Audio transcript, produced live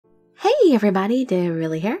Hey everybody,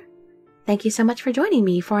 Dirili here. Thank you so much for joining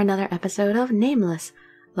me for another episode of Nameless,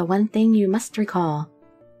 the one thing you must recall.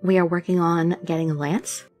 We are working on getting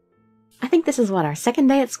Lance. I think this is our second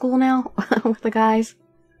day at school now with the guys.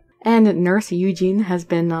 And Nurse Eugene has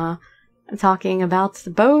been talking about the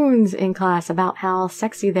bones in class, about how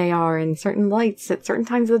sexy they are in certain lights at certain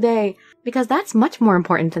times of the day, because that's much more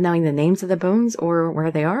important than knowing the names of the bones or where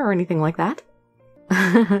they are or anything like that.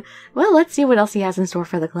 Well, let's see what else he has in store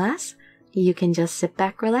for the class. You can just sit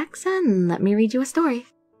back, relax, and let me read you a story.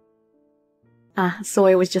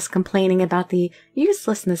 Soy was just complaining about the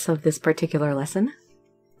uselessness of this particular lesson.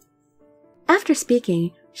 After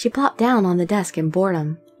speaking, she plopped down on the desk in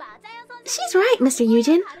boredom. She's right, Mr.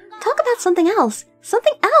 Eugene. Talk about something else.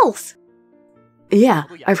 Something else! Yeah,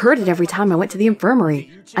 I've heard it every time I went to the infirmary.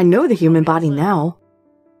 I know the human body now.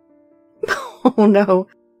 Oh no.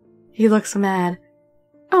 He looks mad.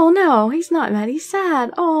 Oh no, he's not mad, he's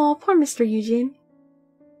sad. Oh, poor Mr. Eugene.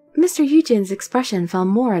 Mr. Eugene's expression fell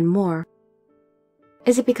more and more.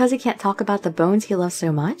 Is it because he can't talk about the bones he loves so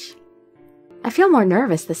much? I feel more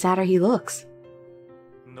nervous the sadder he looks.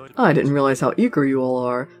 I didn't realize how eager you all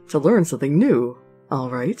are to learn something new.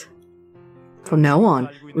 Alright. From now on,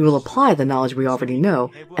 we will apply the knowledge we already know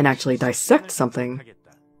and actually dissect something.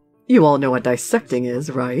 You all know what dissecting is,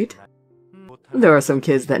 right? There are some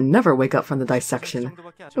kids that never wake up from the dissection,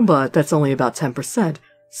 but that's only about 10%,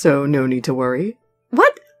 so no need to worry.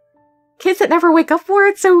 What? Kids that never wake up for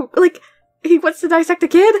it? So, he wants to dissect a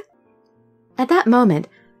kid? At that moment,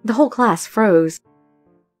 the whole class froze.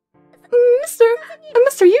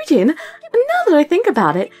 Mr. Eugene, now that I think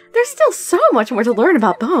about it, there's still so much more to learn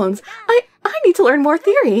about bones. I need to learn more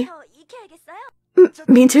theory.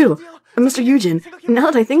 Me too. Mr. Eugene, now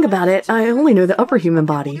that I think about it, I only know the upper human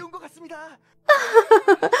body.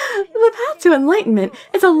 The path to enlightenment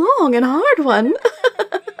is a long and hard one.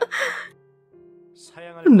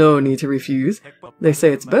 No need to refuse. They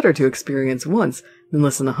say it's better to experience once than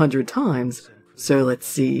listen 100 times. So let's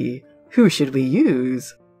see, who should we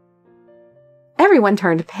use? Everyone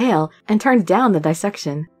turned pale and turned down the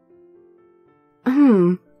dissection.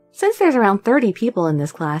 Since there's around 30 people in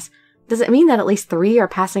this class, does it mean that at least 3 are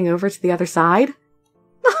passing over to the other side?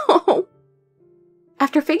 No.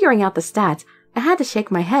 After figuring out the stats, I had to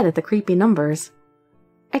shake my head at the creepy numbers.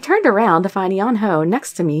 I turned around to find Yan-Ho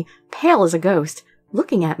next to me, pale as a ghost,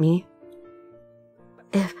 looking at me.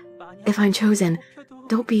 If I'm chosen,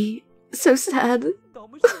 don't be so sad.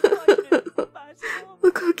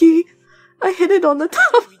 The cookie, I hid it on the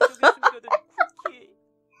top.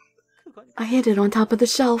 I hid it on top of the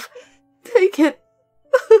shelf. Take it.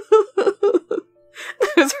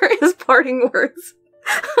 Those are his parting words.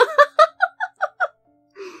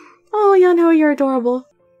 Oh, Yan-Ho, you're adorable.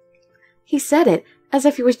 He said it as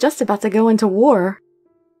if he was just about to go into war.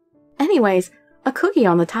 Anyways, a cookie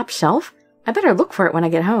on the top shelf? I better look for it when I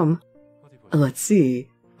get home. Let's see.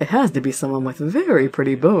 It has to be someone with very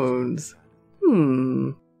pretty bones.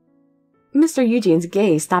 Mr. Eugene's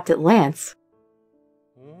gaze stopped at Lance.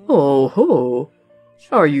 Oh ho!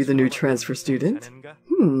 Are you the new transfer student?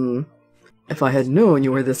 If I had known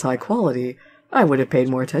you were this high quality, I would have paid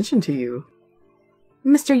more attention to you.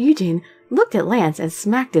 Mr. Eugene looked at Lance and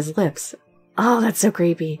smacked his lips. Oh, that's so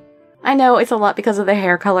creepy. I know it's a lot because of their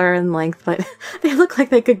hair color and length, but they look like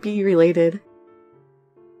they could be related.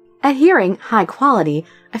 At hearing high quality,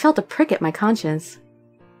 I felt a prick at my conscience.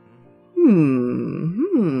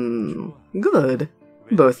 Good.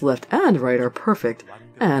 Both left and right are perfect,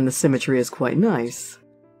 and the symmetry is quite nice.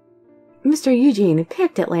 Mr. Eugene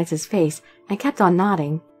picked at Lance's face and kept on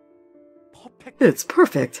nodding. It's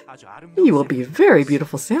perfect. You will be a very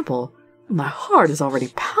beautiful sample. My heart is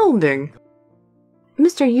already pounding.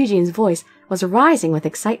 Mr. Eugene's voice was rising with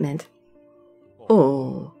excitement.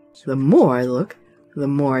 Oh, the more I look, the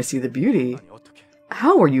more I see the beauty.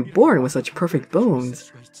 How were you born with such perfect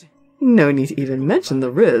bones? No need to even mention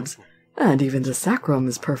the ribs, and even the sacrum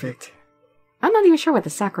is perfect. I'm not even sure what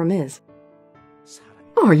the sacrum is.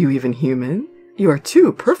 Are you even human? You are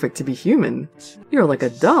too perfect to be human. You're like a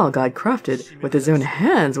doll God crafted with his own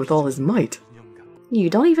hands with all his might. You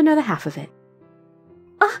don't even know the half of it.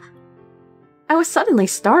 I was suddenly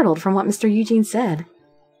startled from what Mr. Eugene said.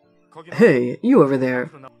 Hey, you over there.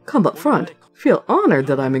 Come up front. Feel honored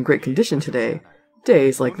that I'm in great condition today.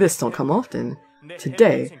 Days like this don't come often.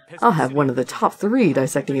 Today, I'll have one of the top 3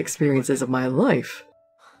 dissecting experiences of my life.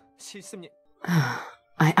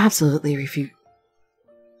 I absolutely refuse.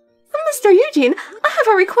 Mr. Eugene, I have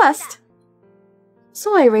a request!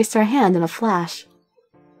 Soy raised her hand in a flash.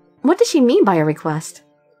 What does she mean by a request?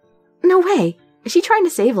 No way! Is she trying to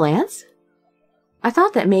save Lance? I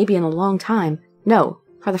thought that maybe in a long time, no,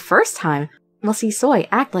 For the first time, we'll see Soy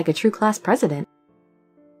act like a true class president.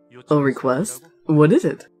 A request? What is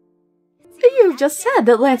it? You've just said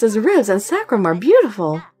that Lance's ribs and sacrum are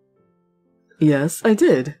beautiful. Yes, I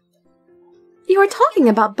did. You were talking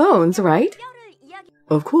about bones, right?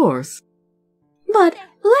 Of course. But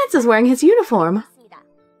Lance is wearing his uniform.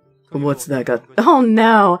 What's that got? Oh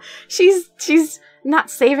no, she's not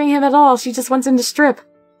saving him at all. She just wants him to strip.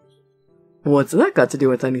 What's that got to do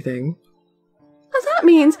with anything? Well, that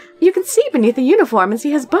means you can see beneath the uniform and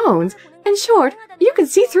see his bones. In short, you can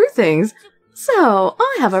see through things. So,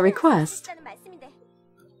 I have a request.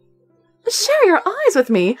 Share your eyes with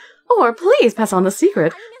me, or please pass on the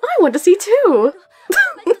secret. I want to see too.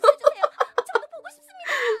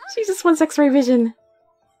 She just wants X-ray vision.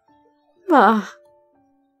 Ah.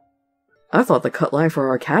 I thought the cut line for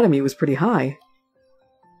our academy was pretty high.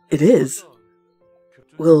 It is.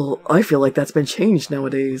 Well, I feel like that's been changed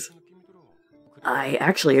nowadays. I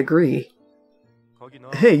actually agree.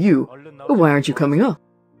 Hey, you! Why aren't you coming up?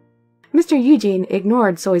 Mr. Eugene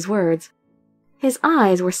ignored Soy's words. His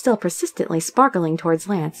eyes were still persistently sparkling towards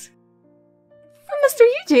Lance. Mr.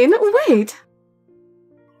 Eugene, wait!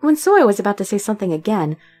 When Soy was about to say something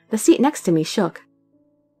again, the seat next to me shook.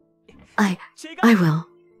 I will.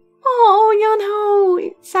 Oh,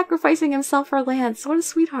 Yanho! Sacrificing himself for Lance. What a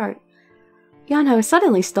sweetheart. Yanho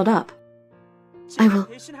suddenly stood up. I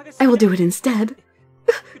will do it instead.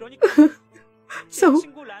 So,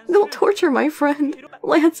 don't torture my friend.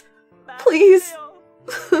 Lance, please.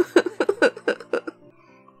 No,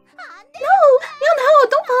 Yanho,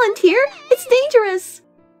 don't volunteer. It's dangerous.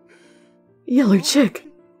 Yellow chick.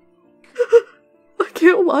 I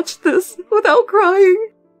can't watch this without crying.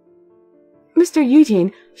 Mr.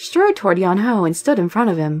 Eugene strode toward Yanho and stood in front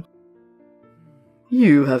of him.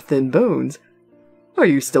 You have thin bones. Are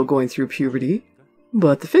you still going through puberty?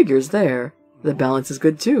 But the figure's there. The balance is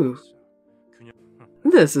good too.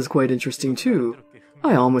 This is quite interesting too.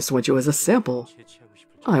 I almost want you as a sample.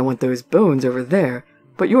 I want those bones over there,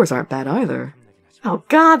 but yours aren't bad either. Oh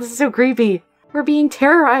god, this is so creepy. We're being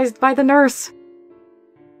terrorized by the nurse.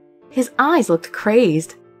 His eyes looked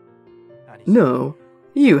crazed. No,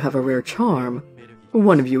 you have a rare charm.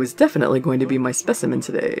 One of you is definitely going to be my specimen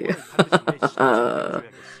today. I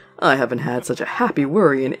haven't had such a happy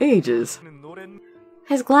worry in ages.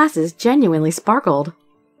 His glasses genuinely sparkled.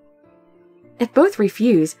 If both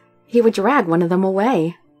refuse, he would drag one of them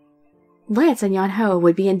away. Lance and Yanho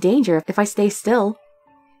would be in danger if I stay still.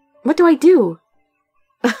 What do I do?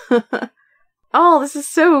 Oh, this is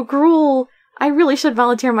so cruel. I really should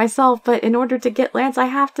volunteer myself, but in order to get Lance, I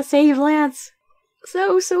have to save Lance.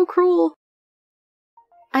 So cruel.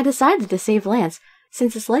 I decided to save Lance,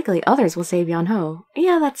 since it's likely others will save Yanho.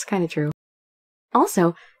 Yeah, that's kind of true.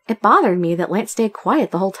 Also, it bothered me that Lance stayed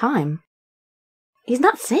quiet the whole time. He's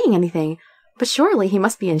not saying anything, but surely he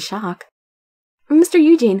must be in shock. Mr.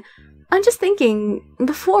 Eugene, I'm just thinking,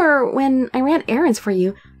 before, when I ran errands for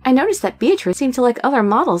you, I noticed that Beatrice seemed to like other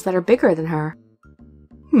models that are bigger than her.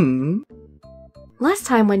 Last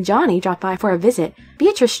time when Johnny dropped by for a visit,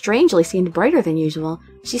 Beatrice strangely seemed brighter than usual.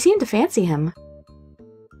 She seemed to fancy him.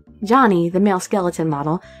 Johnny, the male skeleton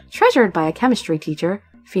model, treasured by a chemistry teacher,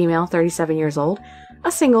 female, 37 years old,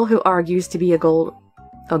 a single who argues to be a gold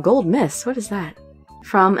miss, what is that?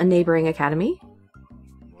 From a neighboring academy?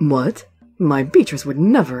 What? My Beatrice would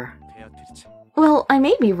never. Well, I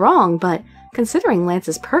may be wrong, but considering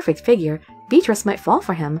Lance's perfect figure, Beatrice might fall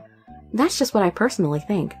for him. That's just what I personally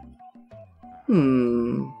think.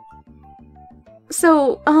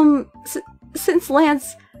 So, since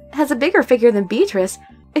Lance has a bigger figure than Beatrice,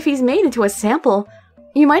 if he's made into a sample,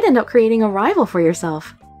 you might end up creating a rival for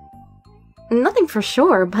yourself. Nothing for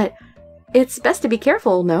sure, but it's best to be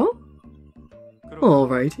careful, no?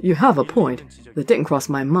 Alright, you have a point. That didn't cross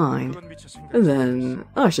my mind. Then,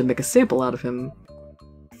 I should make a sample out of him.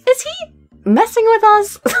 Is he messing with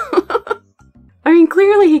us? I mean,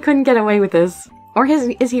 clearly he couldn't get away with this. Or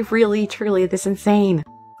is he really, truly this insane?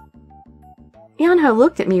 Yanho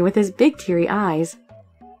looked at me with his big teary eyes.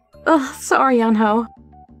 Ugh, sorry, Yanho.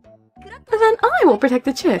 Then I will protect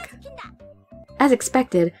the chick. As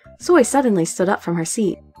expected, Soy suddenly stood up from her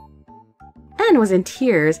seat. Anne was in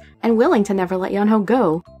tears and willing to never let Yanho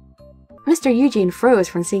go. Mr. Eugene froze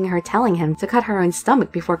from seeing her telling him to cut her own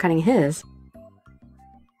stomach before cutting his.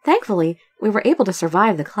 Thankfully, we were able to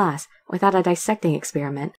survive the class without a dissecting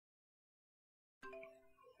experiment.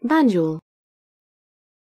 Banjul.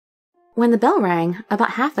 When the bell rang,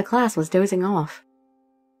 about half the class was dozing off.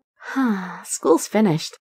 School's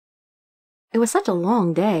finished. It was such a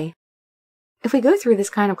long day. If we go through this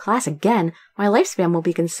kind of class again, my lifespan will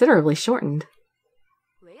be considerably shortened.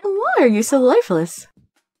 Why are you so lifeless?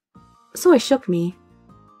 Soy shook me.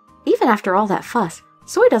 Even after all that fuss,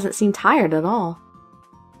 Soy doesn't seem tired at all.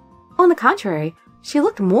 On the contrary, she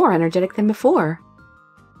looked more energetic than before.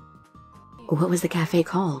 What was the cafe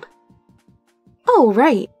called? Oh,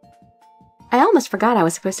 right. I almost forgot I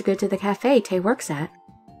was supposed to go to the cafe Tay works at.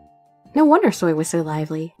 No wonder Soy was so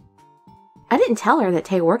lively. I didn't tell her that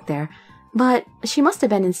Tay worked there, but she must have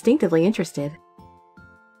been instinctively interested.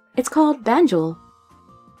 It's called Banjul.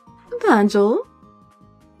 Banjul?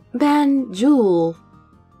 Banjul.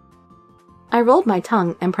 I rolled my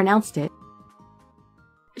tongue and pronounced it.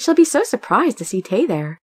 She'll be so surprised to see Tay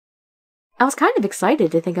there. I was kind of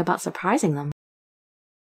excited to think about surprising them.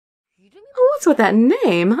 What's with that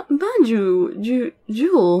name?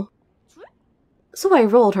 Banjul. So I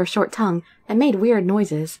rolled her short tongue and made weird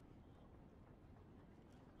noises.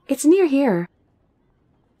 It's near here.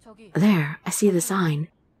 There, I see the sign.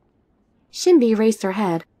 Shinbi raised her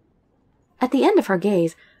head. At the end of her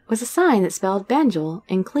gaze was a sign that spelled Banjul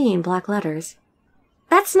in clean black letters.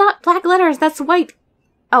 That's not black letters, that's white.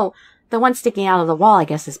 Oh, the one sticking out of the wall I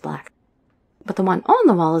guess is black. But the one on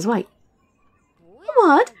the wall is white.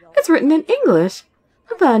 What? It's written in English.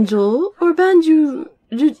 Banjul or Banjul.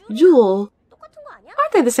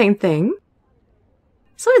 Aren't they the same thing?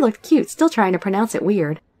 Soy looked cute, still trying to pronounce it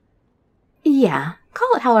weird. Yeah,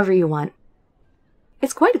 call it however you want.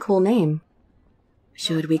 It's quite a cool name.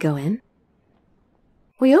 Should we go in?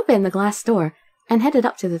 We opened the glass door and headed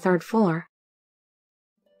up to the 3rd floor.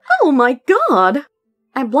 Oh my god!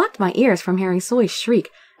 I blocked my ears from hearing Soy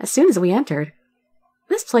shriek as soon as we entered.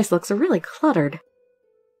 This place looks really cluttered.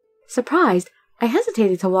 Surprised, I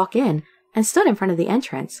hesitated to walk in and stood in front of the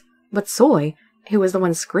entrance, but Soy, who was the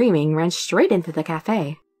one screaming, ran straight into the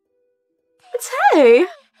cafe. Tay!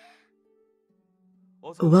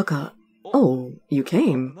 Welcome. Oh, you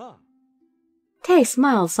came. Tay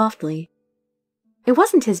smiled softly. It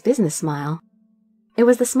wasn't his business smile. It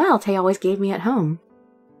was the smile Tay always gave me at home.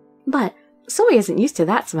 But Soy isn't used to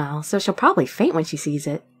that smile, so she'll probably faint when she sees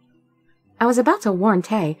it. I was about to warn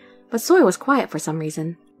Tay, but Soy was quiet for some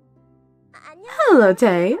reason. Hello,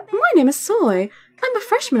 Tay. My name is Soy. I'm a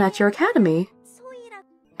freshman at your academy.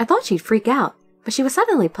 I thought she'd freak out, but she was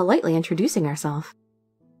suddenly politely introducing herself.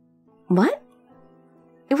 What?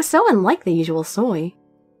 It was so unlike the usual Soy.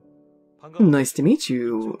 Nice to meet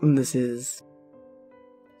you. This is...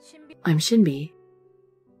 I'm Shinbi.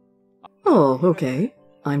 Oh, okay.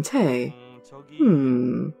 I'm Tay.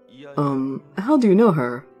 How do you know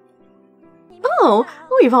her? Oh,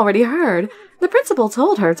 we've already heard. The principal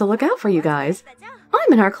told her to look out for you guys.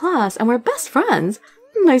 I'm in her class and we're best friends.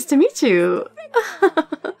 Nice to meet you.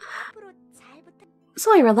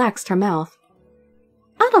 Soy relaxed her mouth.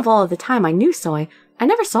 Out of all of the time I knew Soy, I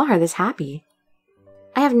never saw her this happy.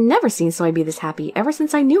 I have never seen Soy be this happy ever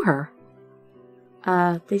since I knew her.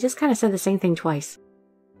 They just kind of said the same thing twice.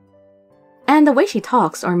 And the way she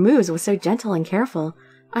talks or moves was so gentle and careful,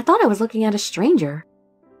 I thought I was looking at a stranger.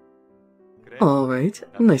 Alright,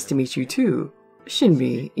 nice to meet you too.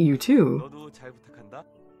 Shinbi, you too.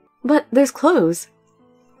 But there's clothes.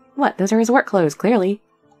 What, those are his work clothes, clearly.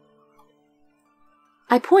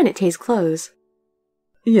 I point at Tay's clothes.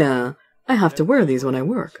 Yeah, I have to wear these when I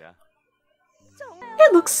work.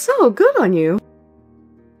 It looks so good on you.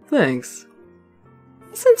 Thanks.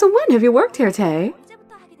 Since when have you worked here, Tay?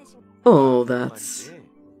 Oh, that's...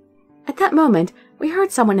 At that moment, we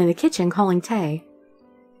heard someone in the kitchen calling Tay.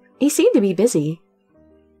 He seemed to be busy.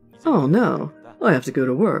 Oh no, I have to go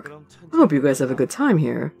to work. I hope you guys have a good time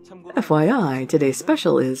here. FYI, today's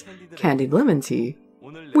special is candied lemon tea.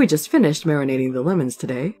 We just finished marinating the lemons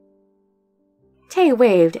today. Tay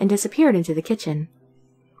waved and disappeared into the kitchen.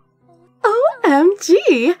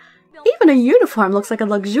 OMG! Even a uniform looks like a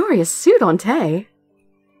luxurious suit on Tay.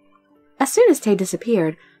 As soon as Tay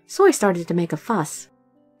disappeared, Soy started to make a fuss.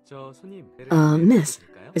 Miss,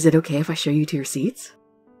 is it okay if I show you to your seats?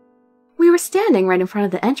 We were standing right in front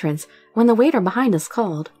of the entrance when the waiter behind us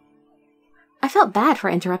called. I felt bad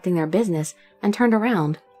for interrupting their business and turned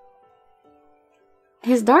around.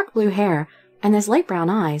 His dark blue hair and his light brown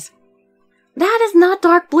eyes. That is not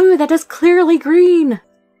dark blue, that is clearly green!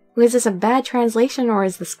 Was this a bad translation or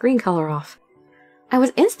is the screen color off? I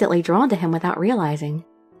was instantly drawn to him without realizing.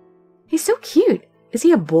 He's so cute. Is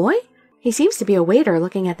he a boy? He seems to be a waiter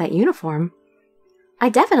looking at that uniform. I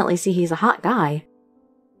definitely see he's a hot guy.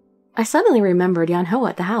 I suddenly remembered Yeonho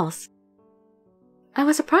at the house. I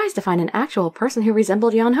was surprised to find an actual person who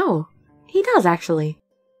resembled Yeonho. He does, actually.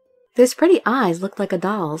 Those pretty eyes looked like a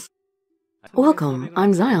doll's. Welcome,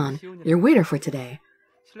 I'm Zion, your waiter for today.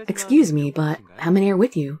 Excuse me, but how many are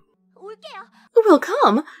with you? We'll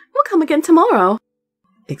come again tomorrow.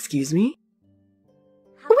 Excuse me?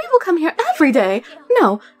 We will come here every day.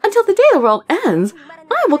 No, until the day the world ends.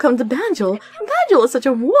 I will come to Banjul. Banjul is such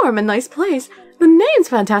a warm and nice place. The name's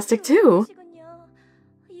fantastic, too.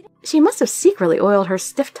 She must have secretly oiled her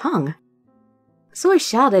stiff tongue. Soy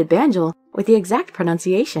shouted Banjul with the exact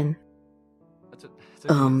pronunciation.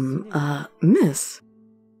 Miss.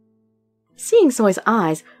 Seeing Soy's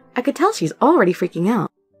eyes, I could tell she's already freaking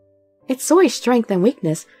out. It's Soy's strength and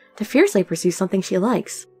weakness to fiercely pursue something she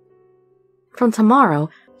likes. From tomorrow,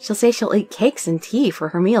 she'll say she'll eat cakes and tea for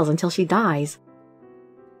her meals until she dies.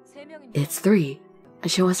 It's 3.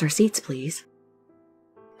 Show us our seats, please.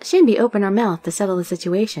 Shinbi opened her mouth to settle the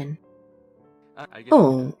situation.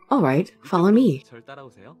 Oh, alright, follow me.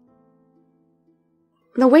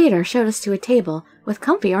 The waiter showed us to a table with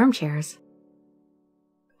comfy armchairs.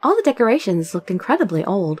 All the decorations looked incredibly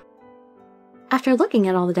old. After looking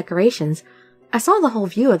at all the decorations, I saw the whole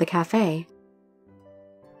view of the cafe.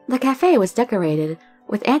 The cafe was decorated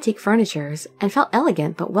with antique furnitures and felt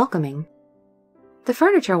elegant but welcoming. The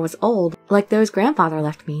furniture was old, like those grandfather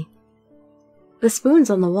left me. The spoons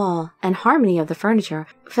on the wall and harmony of the furniture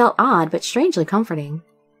felt odd but strangely comforting.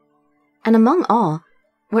 And among all,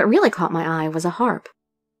 what really caught my eye was a harp.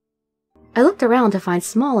 I looked around to find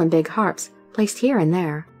small and big harps placed here and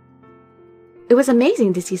there. It was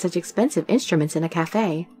amazing to see such expensive instruments in a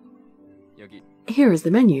cafe. Here is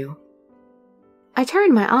the menu. I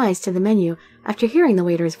turned my eyes to the menu after hearing the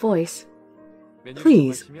waiter's voice.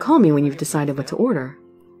 Please, call me when you've decided what to order.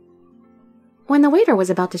 When the waiter was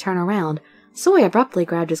about to turn around, Soy abruptly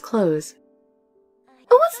grabbed his clothes.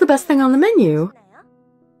 Oh, what's the best thing on the menu?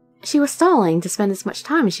 She was stalling to spend as much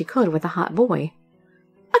time as she could with the hot boy.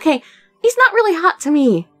 Okay, he's not really hot to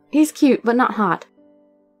me. He's cute, but not hot.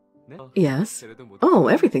 Yes? Oh,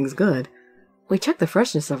 everything's good. We check the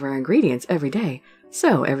freshness of our ingredients every day,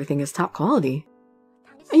 so everything is top quality.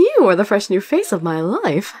 You are the fresh new face of my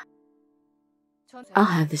life. I'll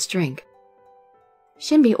have this drink.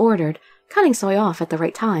 Shinbi ordered, cutting Soy off at the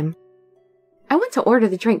right time. I went to order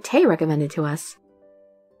the drink Tay recommended to us.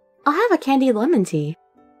 I'll have a candied lemon tea.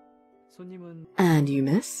 And you,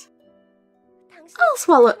 miss? I'll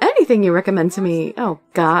swallow anything you recommend to me. Oh,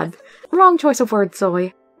 God. Wrong choice of words,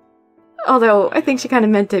 Soy. Although, I think she kind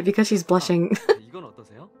of meant it because she's blushing.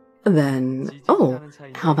 Then, oh,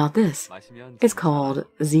 how about this? It's called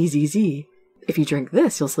ZZZ. If you drink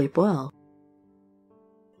this, you'll sleep well.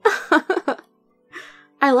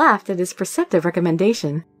 I laughed at his perceptive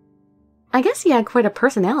recommendation. I guess he had quite a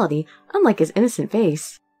personality, unlike his innocent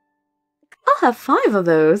face. I'll have 5 of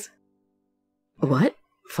those. What?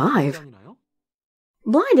 5?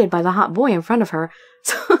 Blinded by the hot boy in front of her,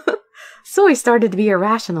 Soy started to be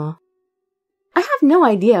irrational. I have no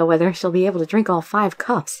idea whether she'll be able to drink all 5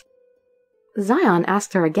 cups. Zion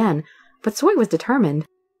asked her again, but Soy was determined.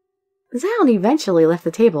 Zion eventually left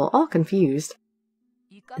the table, all confused.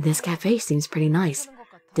 This cafe seems pretty nice.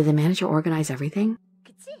 Did the manager organize everything?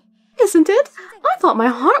 Isn't it? I thought my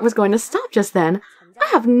heart was going to stop just then. I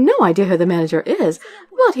have no idea who the manager is,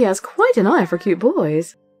 but he has quite an eye for cute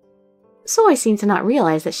boys. Soy seemed to not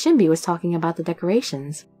realize that Shinbi was talking about the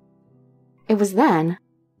decorations. It was then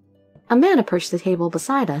a man approached the table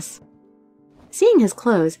beside us. Seeing his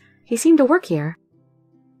clothes, he seemed to work here.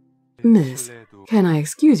 Miss, can I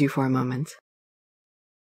excuse you for a moment?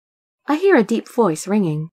 I hear a deep voice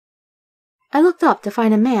ringing. I looked up to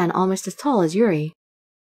find a man almost as tall as Yuri.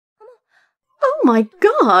 Oh my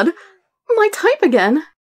God! My type again!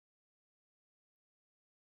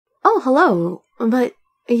 Oh, hello, but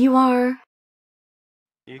you are...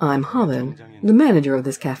 I'm Haben, the manager of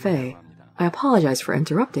this cafe. I apologize for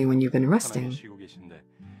interrupting when you've been resting.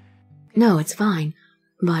 No, it's fine.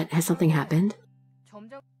 But has something happened?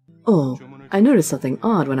 Oh, I noticed something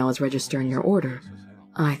odd when I was registering your order.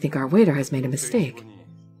 I think our waiter has made a mistake.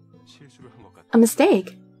 A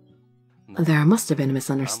mistake? There must have been a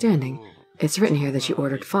misunderstanding. It's written here that you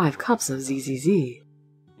ordered 5 cups of ZZZ.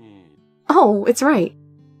 Oh, it's right.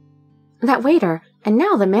 That waiter, and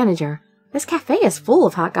now the manager. This cafe is full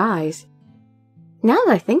of hot guys. Now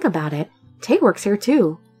that I think about it, Tay works here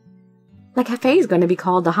too. The cafe is going to be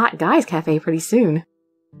called the Hot Guys Cafe pretty soon.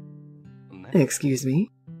 Excuse me?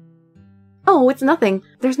 Oh, it's nothing.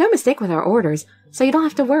 There's no mistake with our orders, so you don't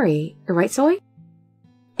have to worry. Right, Soy?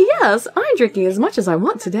 Yes, I'm drinking as much as I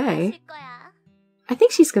want today. I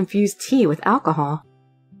think she's confused tea with alcohol.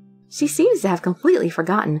 She seems to have completely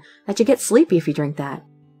forgotten that you get sleepy if you drink that.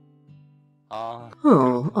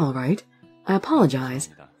 Oh, alright. I apologize.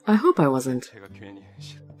 I hope I wasn't...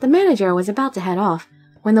 The manager was about to head off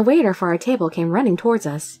when the waiter for our table came running towards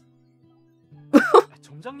us.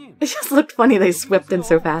 It just looked funny they swept in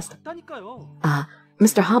so fast.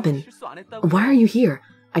 Mr. Haben, why are you here?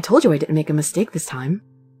 I told you I didn't make a mistake this time.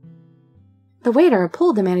 The waiter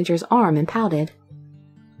pulled the manager's arm and pouted.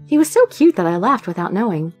 He was so cute that I laughed without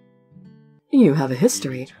knowing. You have a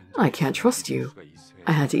history. I can't trust you.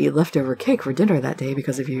 I had to eat leftover cake for dinner that day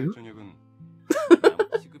because of you.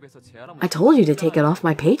 I told you to take it off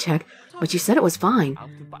my paycheck, but you said it was fine.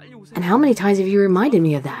 And how many times have you reminded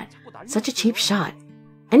me of that? Such a cheap shot.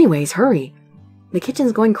 Anyways, hurry. The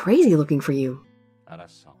kitchen's going crazy looking for you.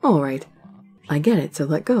 All right. I get it, so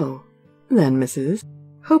let go. Then, Mrs.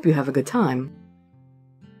 Hope you have a good time.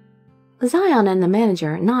 Zion and the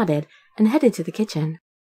manager nodded and headed to the kitchen.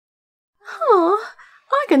 Oh,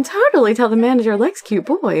 I can totally tell the manager likes cute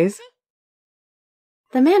boys.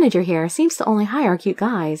 The manager here seems to only hire cute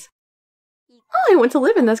guys. I want to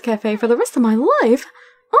live in this cafe for the rest of my life.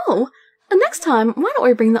 Oh, and next time, why don't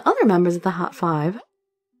we bring the other members of the Hot Five?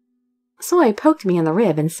 Soy poked me in the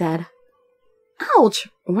rib and said, Ouch,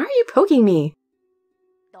 why are you poking me?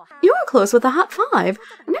 You're close with the Hot Five.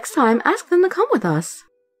 Next time, ask them to come with us.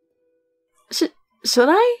 Should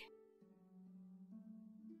I?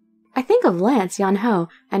 I think of Lance, Yan-ho,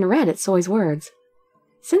 and read at Soy's words.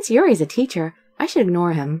 Since Yuri's a teacher, I should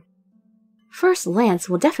ignore him. First, Lance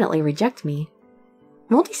will definitely reject me.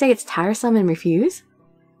 Won't he say it's tiresome and refuse?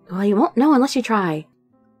 Well, you won't know unless you try.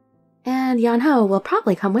 And Yan-ho will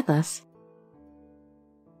probably come with us.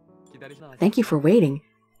 Thank you for waiting.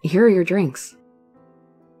 Here are your drinks.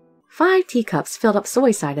 5 teacups filled up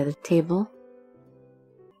Soy's side of the table.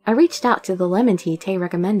 I reached out to the lemon tea Tay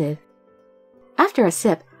recommended. After a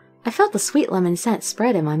sip, I felt the sweet lemon scent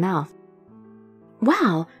spread in my mouth.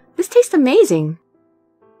 Wow, this tastes amazing!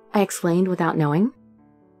 I exclaimed without knowing.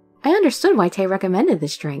 I understood why Tay recommended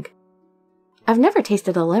this drink. I've never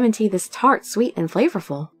tasted a lemon tea this tart, sweet, and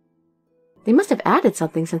flavorful. They must have added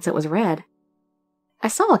something since it was red. I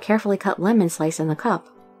saw a carefully cut lemon slice in the cup.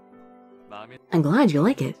 I'm glad you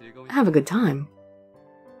like it. Have a good time.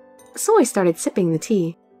 Soy started sipping the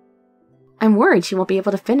tea. I'm worried she won't be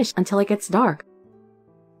able to finish until it gets dark.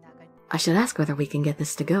 I should ask whether we can get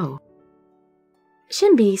this to go.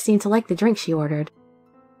 Shinbi seemed to like the drink she ordered.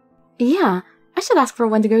 Yeah, I should ask for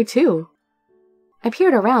one to go too. I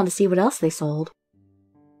peered around to see what else they sold.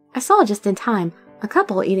 I saw just in time a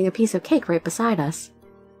couple eating a piece of cake right beside us.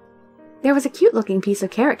 There was a cute-looking piece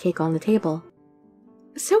of carrot cake on the table.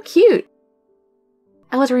 So cute!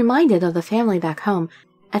 I was reminded of the family back home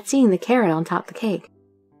at seeing the carrot on top of the cake.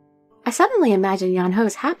 I suddenly imagined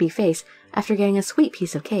Yan-ho's happy face after getting a sweet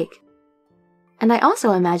piece of cake. And I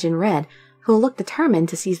also imagined Red, who will look determined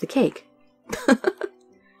to seize the cake.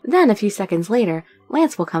 Then, a few seconds later,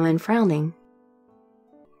 Lance will come in frowning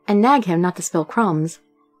and nag him not to spill crumbs.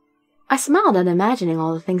 I smiled at imagining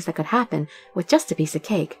all the things that could happen with just a piece of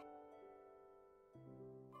cake.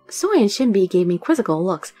 Soy and Shinbi gave me quizzical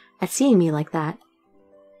looks at seeing me like that.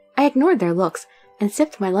 I ignored their looks and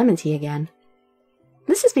sipped my lemon tea again.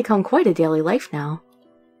 This has become quite a daily life now.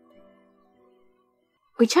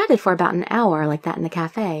 We chatted for about an hour like that in the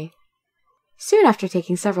cafe. Soon after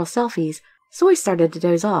taking several selfies, Soy started to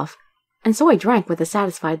doze off, and Soy drank with a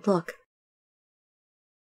satisfied look.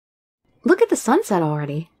 Look at the sunset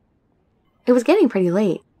already. It was getting pretty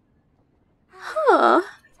late. Huh,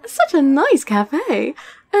 such a nice cafe,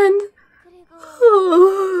 and...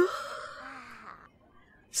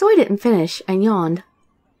 Soy didn't finish and yawned.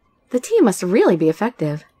 The tea must really be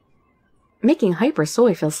effective, making Hyper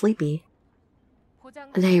Soy feel sleepy.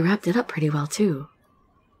 They wrapped it up pretty well too.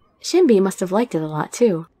 Shinbi must have liked it a lot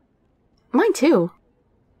too. Mine too.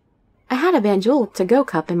 I had a Banjul to-go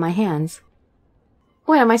cup in my hands.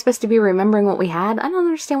 What, am I supposed to be remembering what we had? I don't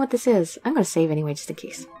understand what this is. I'm going to save anyway, just in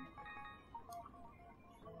case.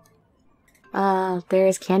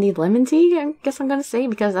 There's candied lemon tea, I guess I'm going to say,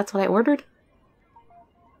 because that's what I ordered.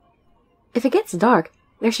 If it gets dark,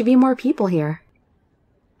 there should be more people here.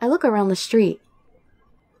 I look around the street.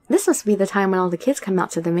 This must be the time when all the kids come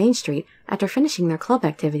out to the main street after finishing their club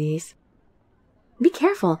activities. Be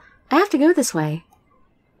careful, I have to go this way.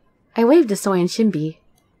 I waved to Soy and Shinbi.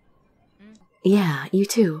 Yeah, you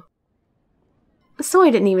too.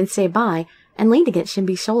 Soy didn't even say bye and leaned against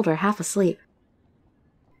Shinbi's shoulder half asleep.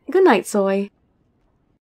 Good night, Soy.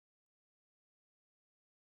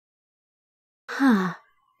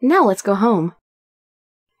 Now let's go home.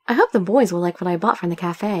 I hope the boys will like what I bought from the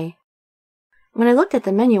cafe. When I looked at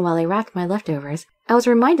the menu while I wrapped my leftovers, I was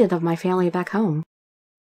reminded of my family back home.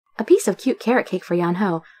 A piece of cute carrot cake for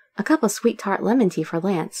Yan-ho, a cup of sweet tart lemon tea for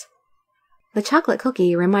Lance. The chocolate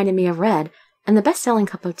cookie reminded me of Red, and the best-selling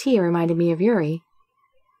cup of tea reminded me of Yuri.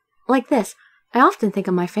 Like this, I often think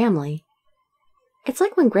of my family. It's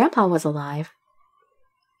like when Grandpa was alive.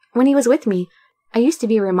 When he was with me, I used to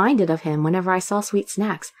be reminded of him whenever I saw sweet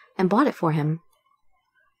snacks and bought it for him.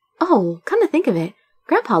 Oh, come to think of it,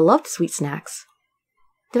 Grandpa loved sweet snacks.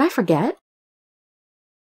 Did I forget?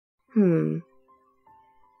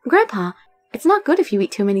 Grandpa, it's not good if you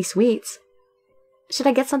eat too many sweets. Should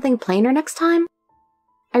I get something plainer next time?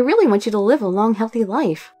 I really want you to live a long, healthy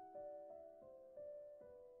life.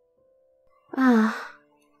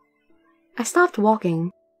 I stopped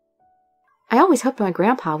walking. I always hoped my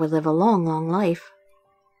grandpa would live a long, long life.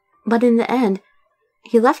 But in the end,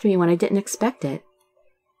 he left me when I didn't expect it.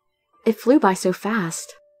 It flew by so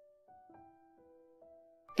fast.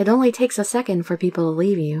 It only takes a second for people to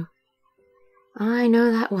leave you. I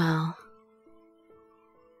know that well.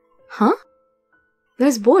 Huh?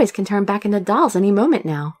 Those boys can turn back into dolls any moment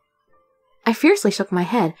now. I fiercely shook my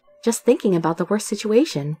head, just thinking about the worst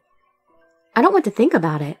situation. I don't want to think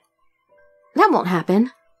about it. That won't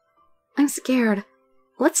happen. I'm scared.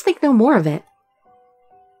 Let's think no more of it.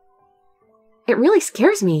 It really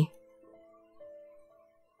scares me.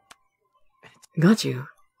 Got you.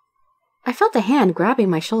 I felt a hand grabbing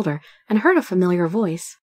my shoulder and heard a familiar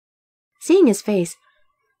voice. Seeing his face,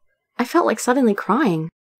 I felt like suddenly crying.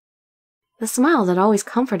 The smile that always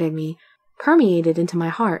comforted me permeated into my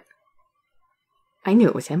heart. I knew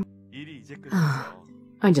it was him.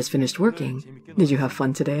 I just finished working. Did you have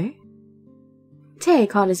fun today? Tae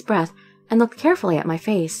caught his breath and looked carefully at my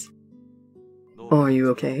face. Are you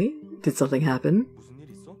okay? Did something happen?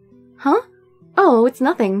 Huh? Oh, it's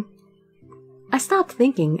nothing. I stopped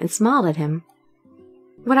thinking and smiled at him.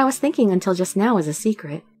 What I was thinking until just now is a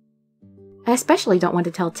secret. I especially don't want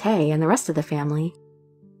to tell Tae and the rest of the family.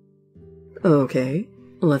 Okay,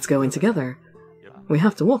 let's go in together. We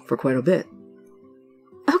have to walk for quite a bit.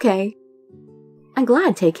 Okay. I'm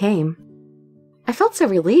glad Tae came. I felt so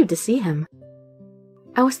relieved to see him.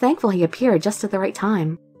 I was thankful he appeared just at the right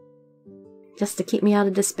time. Just to keep me out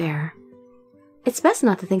of despair. It's best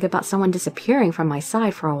not to think about someone disappearing from my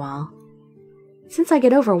side for a while, since I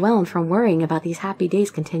get overwhelmed from worrying about these happy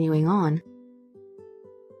days continuing on.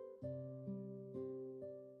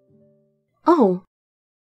 Oh,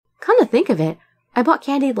 come to think of it, I bought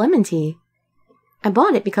candied lemon tea. I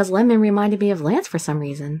bought it because lemon reminded me of Lance for some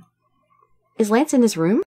reason. Is Lance in his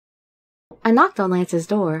room? I knocked on Lance's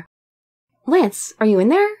door. Lance, are you in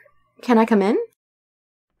there? Can I come in?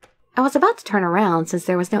 I was about to turn around since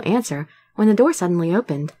there was no answer when the door suddenly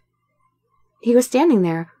opened. He was standing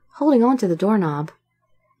there, holding on to the doorknob,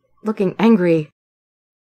 looking angry.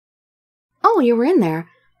 Oh, you were in there.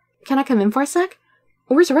 Can I come in for a sec?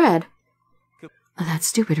 Where's Red? That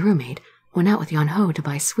stupid roommate went out with Yeon-ho to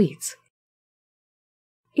buy sweets.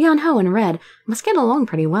 Yeon-ho and Red must get along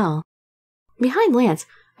pretty well. Behind Lance,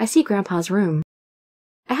 I see Grandpa's room.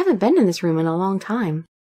 I haven't been in this room in a long time.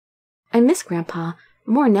 I miss Grandpa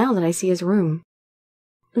more now that I see his room.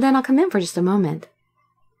 Then I'll come in for just a moment.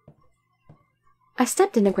 I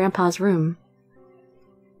stepped into Grandpa's room.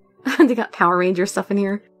 They got Power Ranger stuff in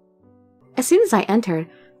here. As soon as I entered,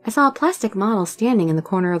 I saw a plastic model standing in the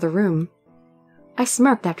corner of the room. I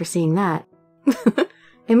smirked after seeing that.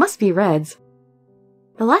 It must be Red's.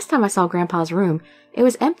 The last time I saw Grandpa's room, it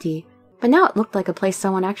was empty, but now it looked like a place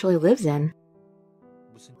someone actually lives in.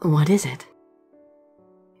 What is it?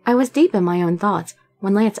 I was deep in my own thoughts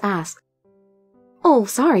when Lance asked, "Oh,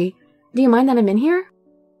 sorry, do you mind that I'm in here?"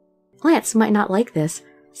 Lance might not like this,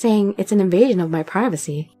 saying it's an invasion of my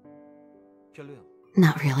privacy.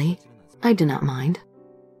 Not really. I do not mind.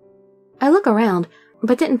 I look around,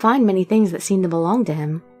 but didn't find many things that seemed to belong to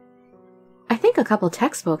him. I think a couple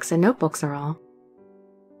textbooks and notebooks are all.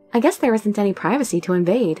 I guess there isn't any privacy to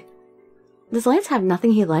invade. Does Lance have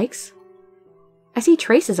nothing he likes? I see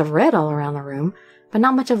traces of Red all around the room, but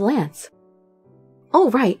not much of Lance. Oh,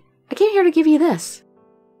 right, I came here to give you this.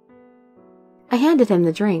 I handed him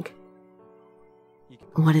the drink.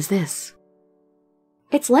 What is this?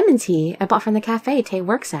 It's lemon tea I bought from the cafe Tae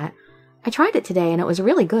works at. I tried it today and it was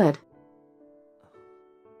really good.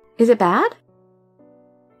 Is it bad?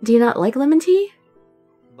 Do you not like lemon tea?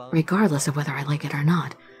 Regardless of whether I like it or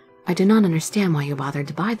not, I do not understand why you bothered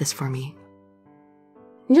to buy this for me.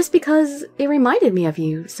 Just because it reminded me of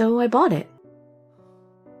you, so I bought it.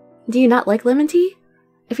 Do you not like lemon tea?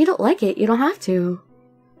 If you don't like it, you don't have to.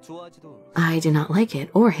 I do not like it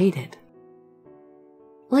or hate it.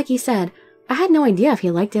 Like he said, I had no idea if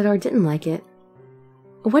he liked it or didn't like it.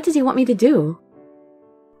 What does he want me to do?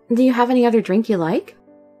 Do you have any other drink you like?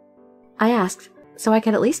 I asked, so I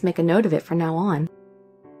could at least make a note of it from now on.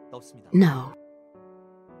 No.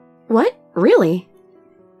 What? Really?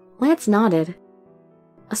 Lance nodded.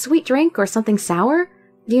 A sweet drink or something sour?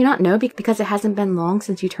 Do you not know because it hasn't been long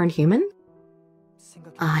since you turned human?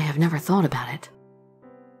 I have never thought about it.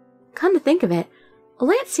 Come to think of it,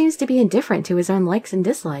 Lance seems to be indifferent to his own likes and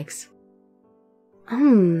dislikes.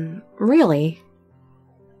 Really?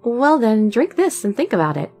 Well then, drink this and think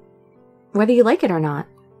about it. Whether you like it or not.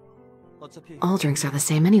 All drinks are the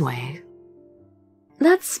same anyway.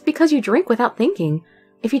 That's because you drink without thinking.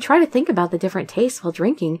 If you try to think about the different tastes while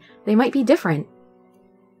drinking, they might be different.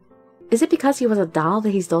 Is it because he was a doll that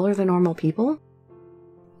he's duller than normal people?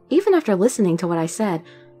 Even after listening to what I said,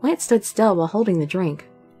 Lance stood still while holding the drink.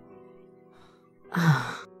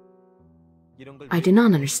 I do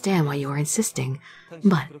not understand why you are insisting,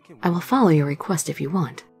 but I will follow your request if you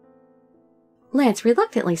want. Lance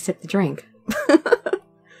reluctantly sipped the drink.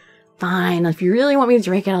 Fine, if you really want me to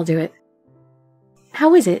drink it, I'll do it.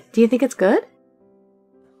 How is it? Do you think it's good?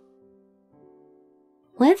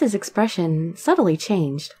 Lance's expression subtly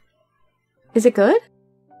changed. Is it good?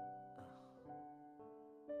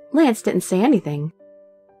 Lance didn't say anything.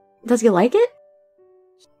 Does he like it?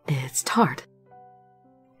 It's tart.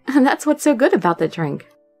 And that's what's so good about the drink.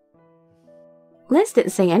 Lance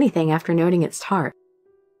didn't say anything after noting its tart.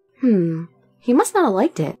 He must not have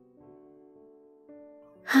liked it.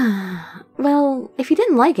 Well, if you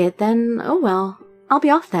didn't like it, then oh well. I'll be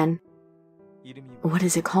off then. What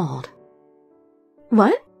is it called?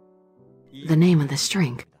 What? The name of this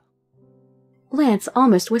drink. Lance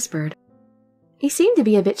almost whispered. He seemed to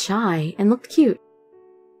be a bit shy and looked cute.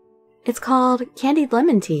 It's called candied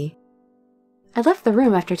lemon tea. I left the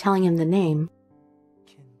room after telling him the name.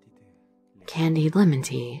 Candied lemon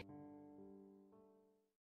tea.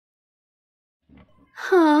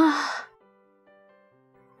 I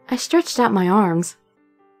stretched out my arms.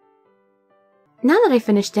 Now that I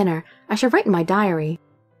finished dinner, I should write in my diary.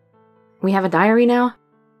 We have a diary now?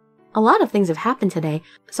 A lot of things have happened today,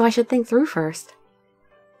 so I should think through first.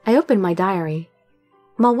 I opened my diary.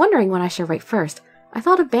 While wondering what I should write first, I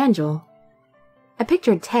thought of Banjul. I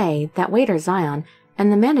pictured Tay, that waiter Zion,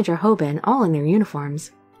 and the manager Hoban all in their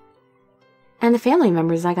uniforms. And the family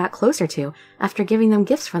members I got closer to after giving them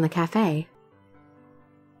gifts from the cafe.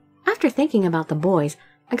 After thinking about the boys,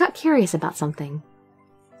 I got curious about something.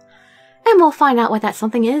 And we'll find out what that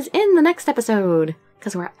something is in the next episode,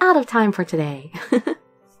 because we're out of time for today.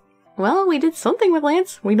 Well, we did something with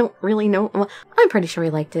Lance. We don't really know. Well, I'm pretty sure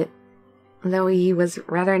he liked it, though he was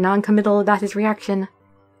rather non-committal about his reaction.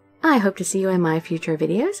 I hope to see you in my future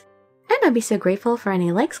videos, and I'd be so grateful for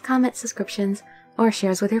any likes, comments, subscriptions, or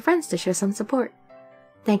shares with your friends to show some support.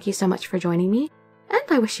 Thank you so much for joining me, and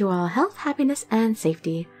I wish you all health, happiness, and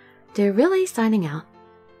safety. Dirili signing out.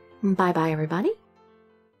 Bye-bye, everybody.